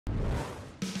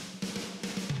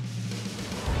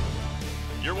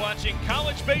You're watching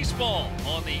college baseball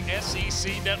on the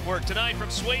SEC Network tonight from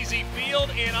Swayze Field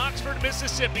in Oxford,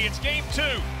 Mississippi. It's game 2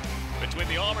 between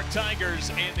the Auburn Tigers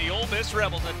and the Ole Miss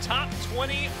Rebels, a top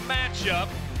 20 matchup.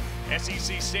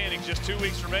 SEC standings just 2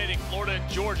 weeks remaining. Florida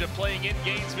and Georgia playing in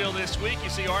Gainesville this week. You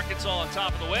see Arkansas on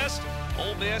top of the West,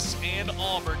 Ole Miss and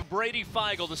Auburn. Brady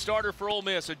Feigl, the starter for Ole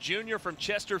Miss, a junior from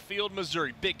Chesterfield,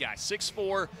 Missouri. Big guy,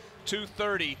 6'4",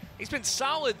 230. He's been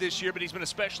solid this year, but he's been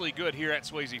especially good here at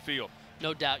Swayze Field.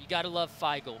 No doubt. You got to love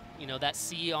Feigl. You know, that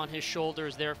C on his shoulder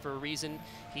is there for a reason.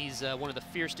 He's one of the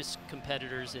fiercest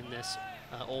competitors in this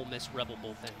Ole Miss Rebel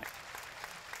bullpen.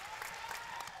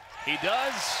 He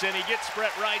does, and he gets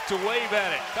Brett Wright to wave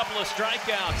at it. Couple of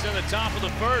strikeouts in the top of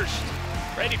the first.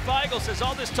 Brady Feigl says,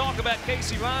 all this talk about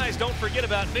Casey Mize, don't forget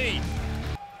about me.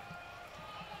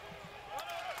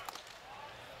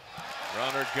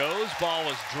 Runner goes, ball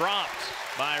was dropped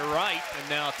by Wright, and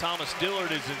now Thomas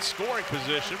Dillard is in scoring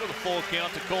position with a full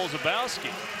count to Cole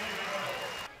Zabowski.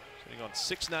 Sitting on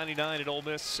 $6.99 at Ole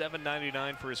Miss,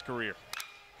 $7.99 for his career.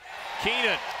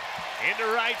 Keenan into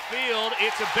right field.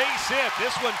 It's a base hit.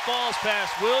 This one falls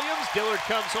past Williams. Dillard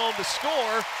comes home to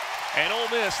score, and Ole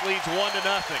Miss leads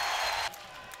 1-0.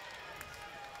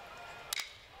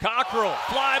 Cockrell,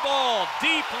 fly ball,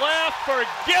 deep left,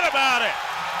 forget about it.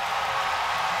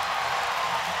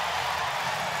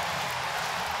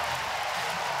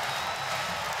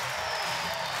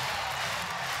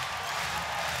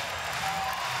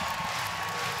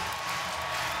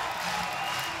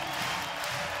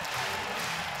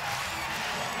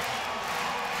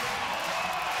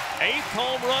 Eighth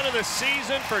home run of the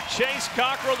season for Chase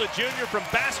Cockrell, the junior from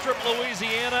Bastrop,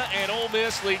 Louisiana, and Ole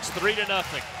Miss leads 3-0.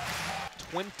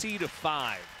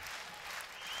 20-5.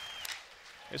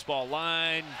 This ball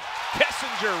line,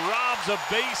 Kessinger robs a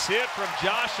base hit from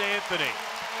Josh Anthony.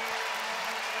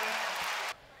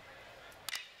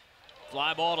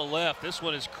 Fly ball to left. This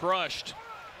one is crushed.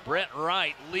 Brett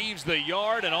Wright leaves the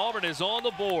yard, and Auburn is on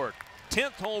the board.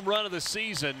 10th home run of the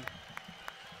season.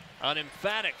 An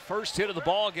emphatic first hit of the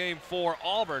ball game for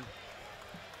Auburn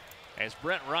as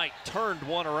Brett Wright turned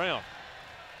one around.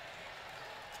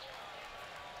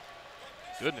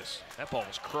 Goodness, that ball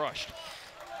was crushed.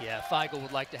 Yeah, Feigl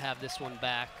would like to have this one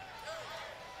back.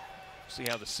 See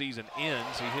how the season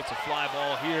ends. He hits a fly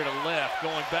ball here to left,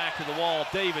 going back to the wall.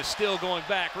 Davis still going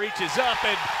back, reaches up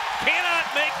and cannot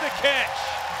make the catch.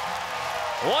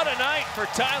 What a night for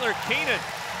Tyler Keenan.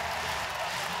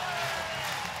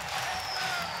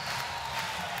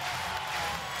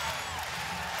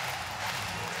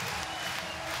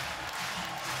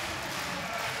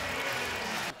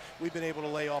 We've been able to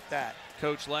lay off that.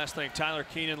 Coach, last thing, Tyler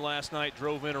Keenan last night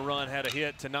drove in a run, had a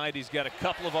hit. Tonight he's got a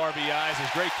couple of RBIs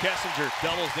as Greg Kessinger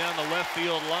doubles down the left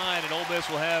field line, and Ole Miss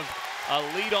will have a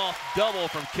leadoff double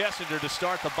from Kessinger to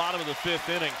start the bottom of the 5th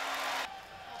inning.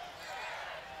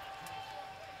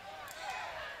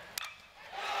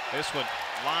 This one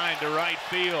lined to right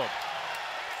field.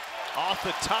 Off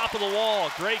the top of the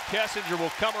wall, Greg Kessinger will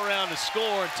come around to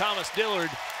score, and Thomas Dillard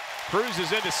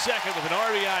cruises into second with an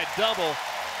RBI double.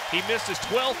 He missed his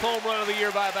 12th home run of the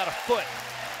year by about a foot.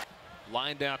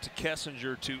 Lined out to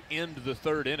Kessinger to end the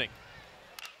 3rd inning.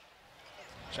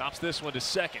 Chops this one to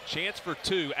second. Chance for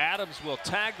 2. Adams will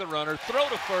tag the runner, throw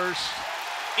to first,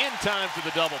 in time for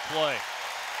the double play.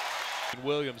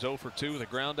 Williams 0 for 2 with a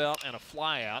ground out and a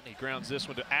fly out. He grounds this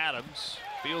one to Adams.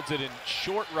 Fields it in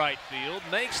short right field.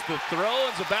 Makes the throw,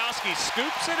 and Zabowski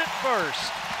scoops it at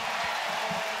first.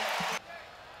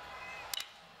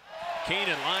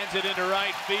 Keenan lines it into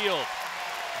right field.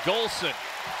 Golson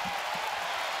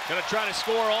gonna try to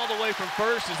score all the way from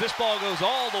first as this ball goes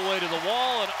all the way to the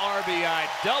wall. An RBI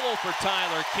double for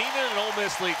Tyler Keenan, and Ole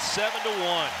Miss leads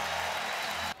 7-1.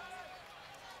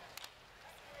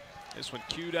 This one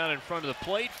cued out in front of the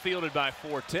plate, fielded by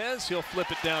Fortes. He'll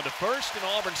flip it down to first, and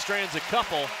Auburn strands a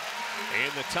couple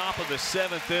in the top of the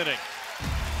 7th inning.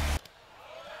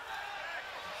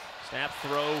 Snap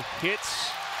throw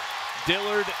hits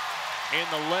Dillard in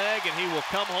the leg, and he will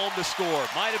come home to score.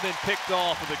 Might have been picked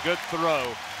off with a good throw.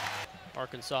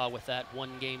 Arkansas with that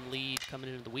 1-game lead coming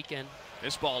into the weekend.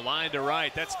 This ball lined to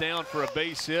right. That's down for a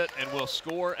base hit and will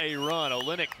score a run.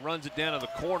 Olenek runs it down to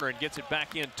the corner and gets it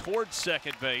back in towards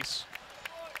second base.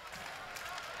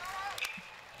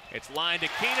 It's lined to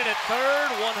Keenan at third.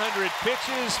 100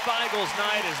 pitches. Feigl's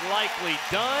night is likely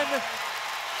done.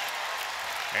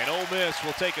 And Ole Miss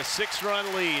will take a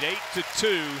 6-run lead,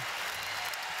 8-2.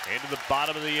 Into the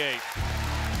bottom of the 8th.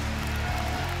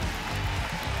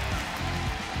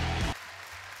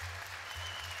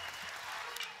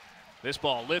 This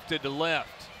ball lifted to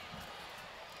left.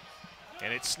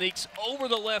 And it sneaks over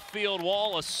the left field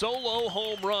wall, a solo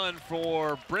home run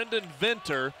for Brendan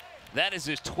Venter. That is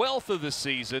his 12th of the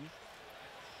season.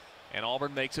 And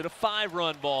Auburn makes it a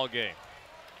 5-run ball game.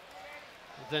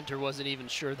 Venter wasn't even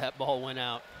sure that ball went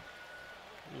out.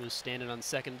 He was standing on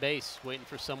second base, waiting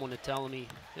for someone to tell him he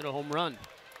hit a home run.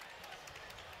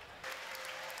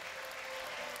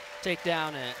 Take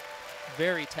down a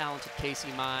very talented Casey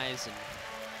Mize, and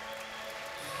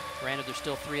granted, there's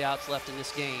still 3 outs left in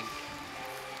this game.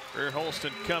 Greer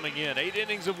Holston coming in. 8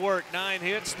 innings of work, 9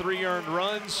 hits, 3 earned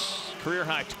runs. Career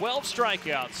high 12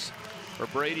 strikeouts for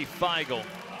Brady Feigl.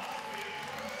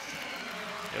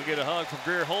 He'll get a hug from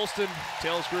Greer Holston.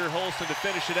 Tells Greer Holston to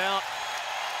finish it out.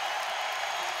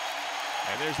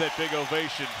 And there's that big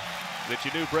ovation that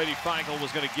you knew Brady Feigl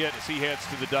was going to get as he heads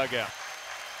to the dugout.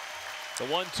 The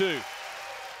 1-2.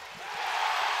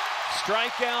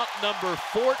 Strikeout number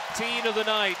 14 of the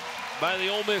night by the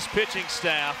Ole Miss pitching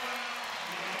staff.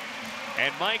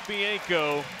 And Mike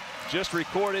Bianco just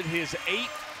recorded his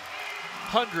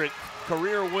 800th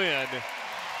career win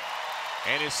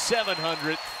and his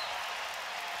 700th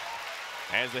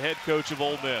as the head coach of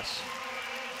Ole Miss.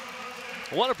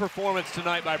 What a performance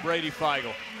tonight by Brady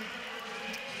Feigl.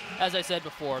 As I said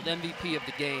before, the MVP of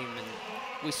the game, and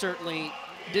we certainly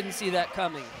didn't see that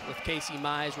coming with Casey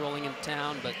Mize rolling into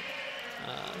town, but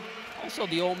also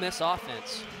the Ole Miss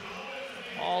offense.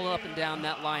 All up and down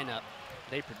that lineup,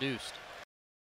 they produced.